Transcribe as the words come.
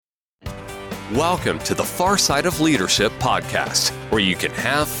Welcome to the Far Side of Leadership podcast, where you can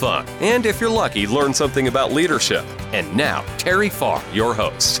have fun and, if you're lucky, learn something about leadership. And now, Terry Farr, your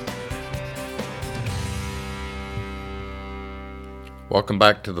host. Welcome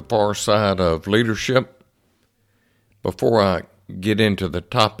back to the Far Side of Leadership. Before I get into the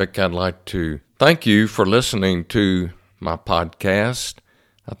topic, I'd like to thank you for listening to my podcast.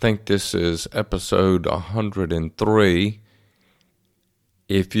 I think this is episode 103.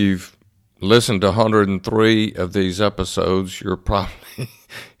 If you've listened to 103 of these episodes, you're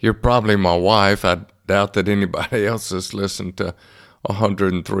probably my wife. I doubt that anybody else has listened to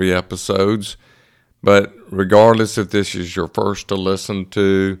 103 episodes. But regardless if this is your first to listen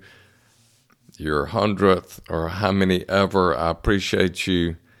to, your 100th, or how many ever, I appreciate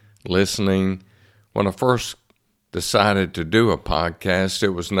you listening. When I first decided to do a podcast, it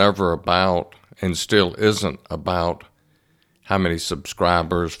was never about, and still isn't about, how many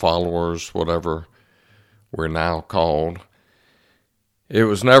subscribers, followers, whatever we're now called. It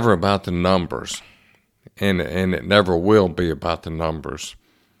was never about the numbers, and it never will be about the numbers.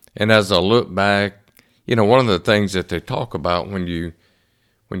 And as I look back, one of the things that they talk about when you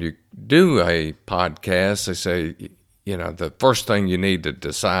do a podcast, they say, the first thing you need to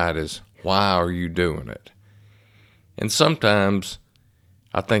decide is, why are you doing it? And sometimes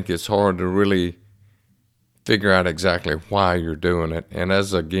I think it's hard to really figure out exactly why you're doing it. And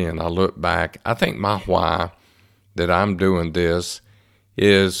as again, I look back, I think my why that I'm doing this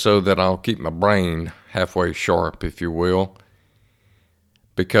is so that I'll keep my brain halfway sharp, if you will,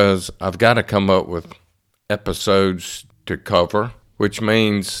 because I've got to come up with episodes to cover, which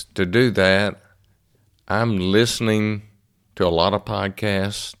means to do that, I'm listening to a lot of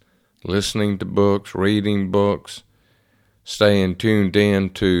podcasts, listening to books, reading books, staying tuned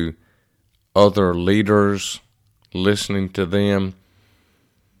in to other leaders, listening to them,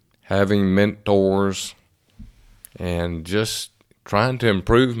 having mentors, and just trying to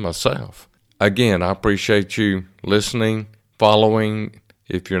improve myself. Again, I appreciate you listening, following.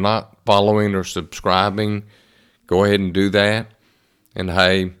 If you're not following or subscribing, go ahead and do that. And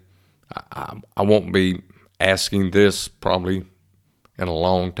hey, I won't be asking this probably in a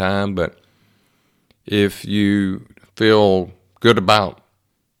long time, but if you feel good about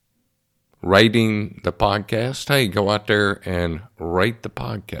rating the podcast, hey, go out there and rate the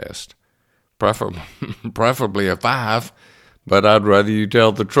podcast. Preferably a 5, but I'd rather you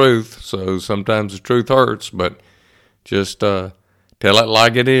tell the truth. So sometimes the truth hurts, but just tell it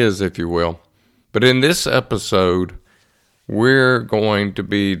like it is, if you will. But in this episode, we're going to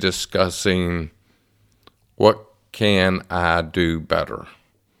be discussing what can I do better?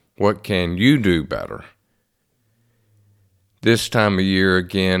 What can you do better? This time of year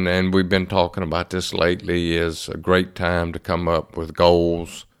again, and we've been talking about this lately, is a great time to come up with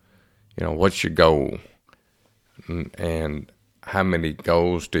goals. What's your goal? And how many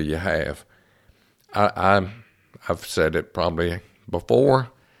goals do you have? I've said it probably before.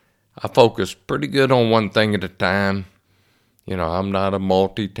 I focus pretty good on one thing at a time. I'm not a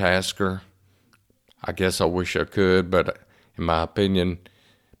multitasker. I guess I wish I could, but in my opinion,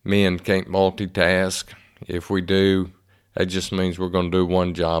 men can't multitask. If we do, that just means we're going to do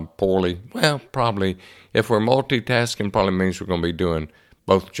one job poorly. Well, probably. If we're multitasking, probably means we're going to be doing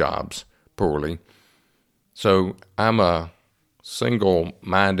both jobs poorly. So I'm a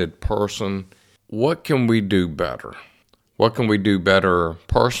single-minded person. What can we do better? What can we do better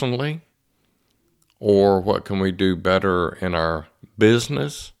personally? Or what can we do better in our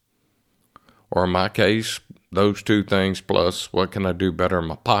business? Or in my case, those two things plus what can I do better in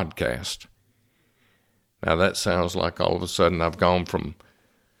my podcast? Now that sounds like all of a sudden I've gone from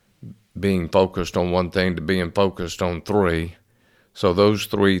being focused on one thing to being focused on 3. So those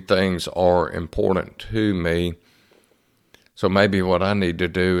 3 things are important to me. So maybe what I need to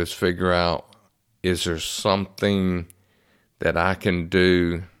do is figure out, is there something that I can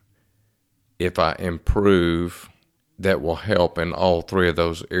do if I improve that will help in all 3 of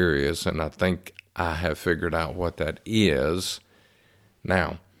those areas? And I think I have figured out what that is.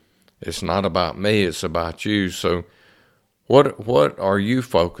 Now, it's not about me, it's about you. So what are you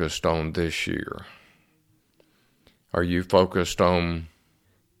focused on this year? Are you focused on,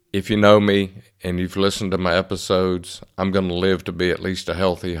 if you know me and you've listened to my episodes, I'm going to live to be at least a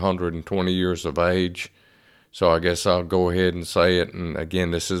healthy 120 years of age. So I guess I'll go ahead and say it. And again,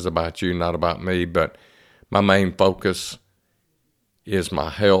 this is about you, not about me. But my main focus is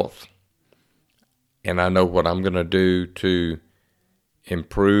my health. And I know what I'm going to do to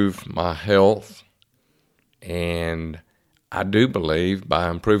improve my health, and I do believe by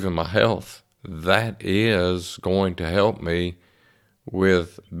improving my health, that is going to help me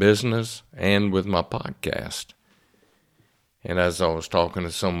with business and with my podcast. And as I was talking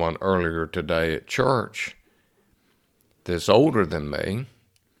to someone earlier today at church that's older than me,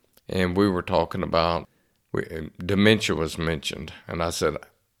 and we were talking about dementia was mentioned. And I said,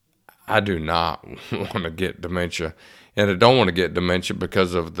 I do not want to get dementia. And I don't want to get dementia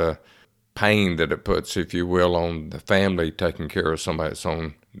because of the pain that it puts, if you will, on the family taking care of somebody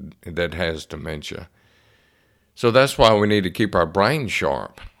that has dementia. So that's why we need to keep our brain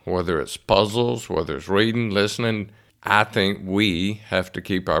sharp, whether it's puzzles, whether it's reading, listening. I think we have to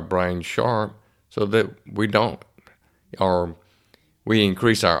keep our brain sharp so that we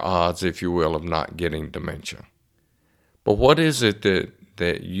increase our odds, if you will, of not getting dementia. But what is it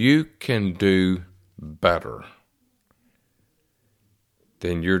that you can do better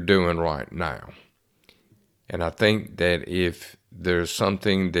than you're doing right now? And I think that if there's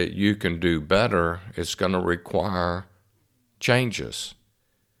something that you can do better, it's going to require changes.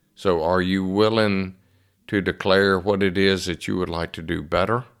 So are you willing to declare what it is that you would like to do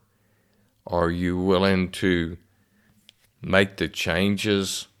better? Are you willing to make the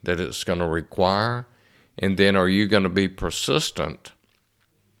changes that it's going to require? And then are you going to be persistent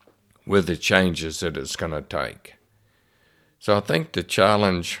with the changes that it's going to take? So I think the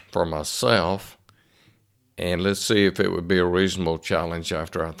challenge for myself, and let's see if it would be a reasonable challenge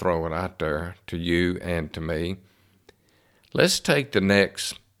after I throw it out there to you and to me, let's take the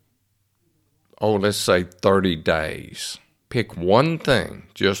next, let's say 30 days. Pick one thing,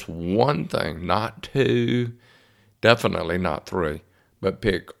 just one thing, not two, definitely not three, but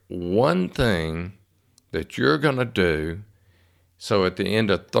pick one thing that you're going to do. So at the end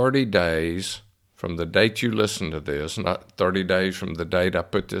of 30 days from the date you listen to this, not 30 days from the date I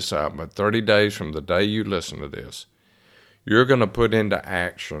put this out, but 30 days from the day you listen to this, you're going to put into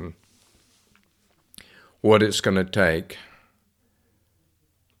action what it's going to take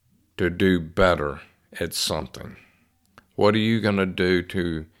to do better at something. What are you going to do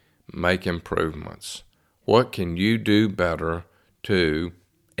to make improvements? What can you do better to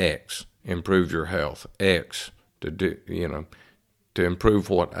X, improve your health, X, to improve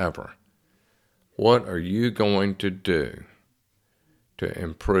whatever? What are you going to do to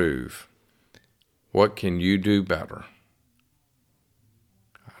improve? What can you do better?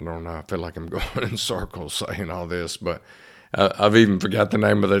 I don't know. I feel like I'm going in circles saying all this, but I've even forgot the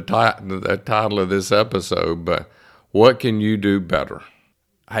name of the title of this episode, but what can you do better?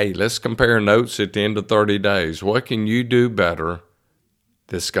 Hey, let's compare notes at the end of 30 days. What can you do better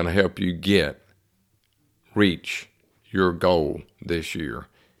that's going to help you reach your goal this year?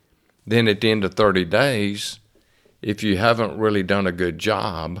 Then at the end of 30 days, if you haven't really done a good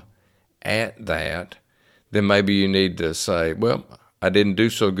job at that, then maybe you need to say, well, I didn't do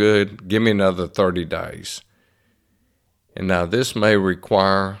so good. Give me another 30 days. And now this may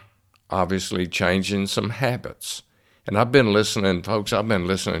require, obviously, changing some habits. And I've been listening to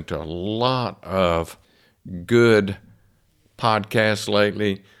a lot of good podcasts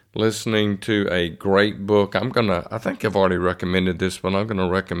lately, listening to a great book. I think I've already recommended this, but I'm going to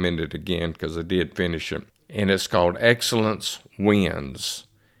recommend it again because I did finish it. And it's called Excellence Wins.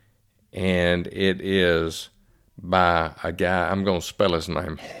 And it is by a guy, I'm going to spell his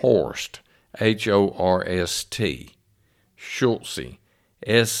name, Horst, Horst, Schulze, Schulze.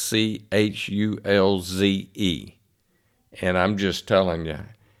 And I'm just telling you,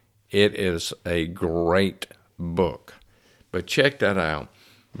 it is a great book. But check that out.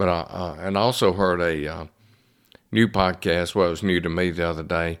 But and I also heard a new podcast, well, it was new to me the other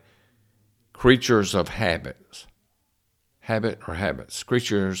day, Creatures of Habits.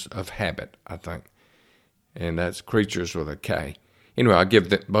 Creatures of Habit, I think. And that's Creatures with a K. Anyway, I'll give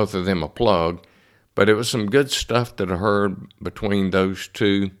both of them a plug. But it was some good stuff that I heard between those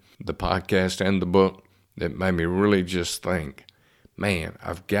two, the podcast and the book, that made me really just think, man,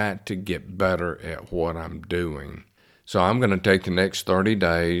 I've got to get better at what I'm doing. So I'm going to take the next 30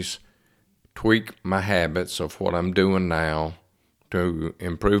 days, tweak my habits of what I'm doing now to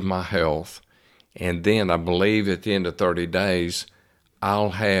improve my health, and then I believe at the end of 30 days,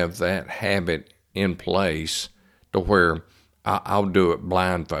 I'll have that habit in place to where I'll do it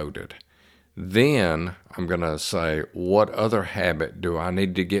blindfolded. Then I'm going to say, what other habit do I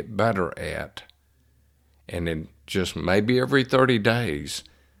need to get better at? And then just maybe every 30 days,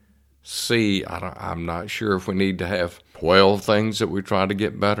 I'm not sure if we need to have 12 things that we try to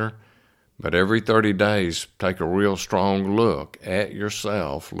get better, but every 30 days, take a real strong look at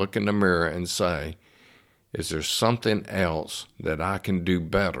yourself, look in the mirror and say, is there something else that I can do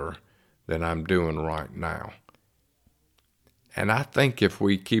better than I'm doing right now? And I think if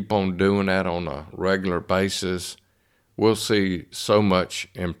we keep on doing that on a regular basis, we'll see so much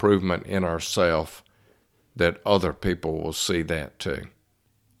improvement in ourselves that other people will see that too.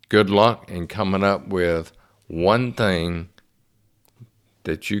 Good luck in coming up with one thing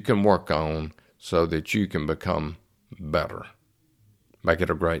that you can work on so that you can become better. Make it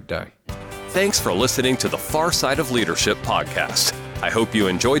a great day. Thanks for listening to the Far Side of Leadership podcast. I hope you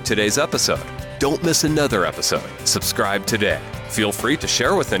enjoyed today's episode. Don't miss another episode. Subscribe today. Feel free to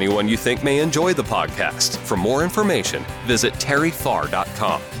share with anyone you think may enjoy the podcast. For more information, visit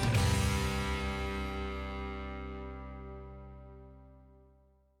terryfarr.com.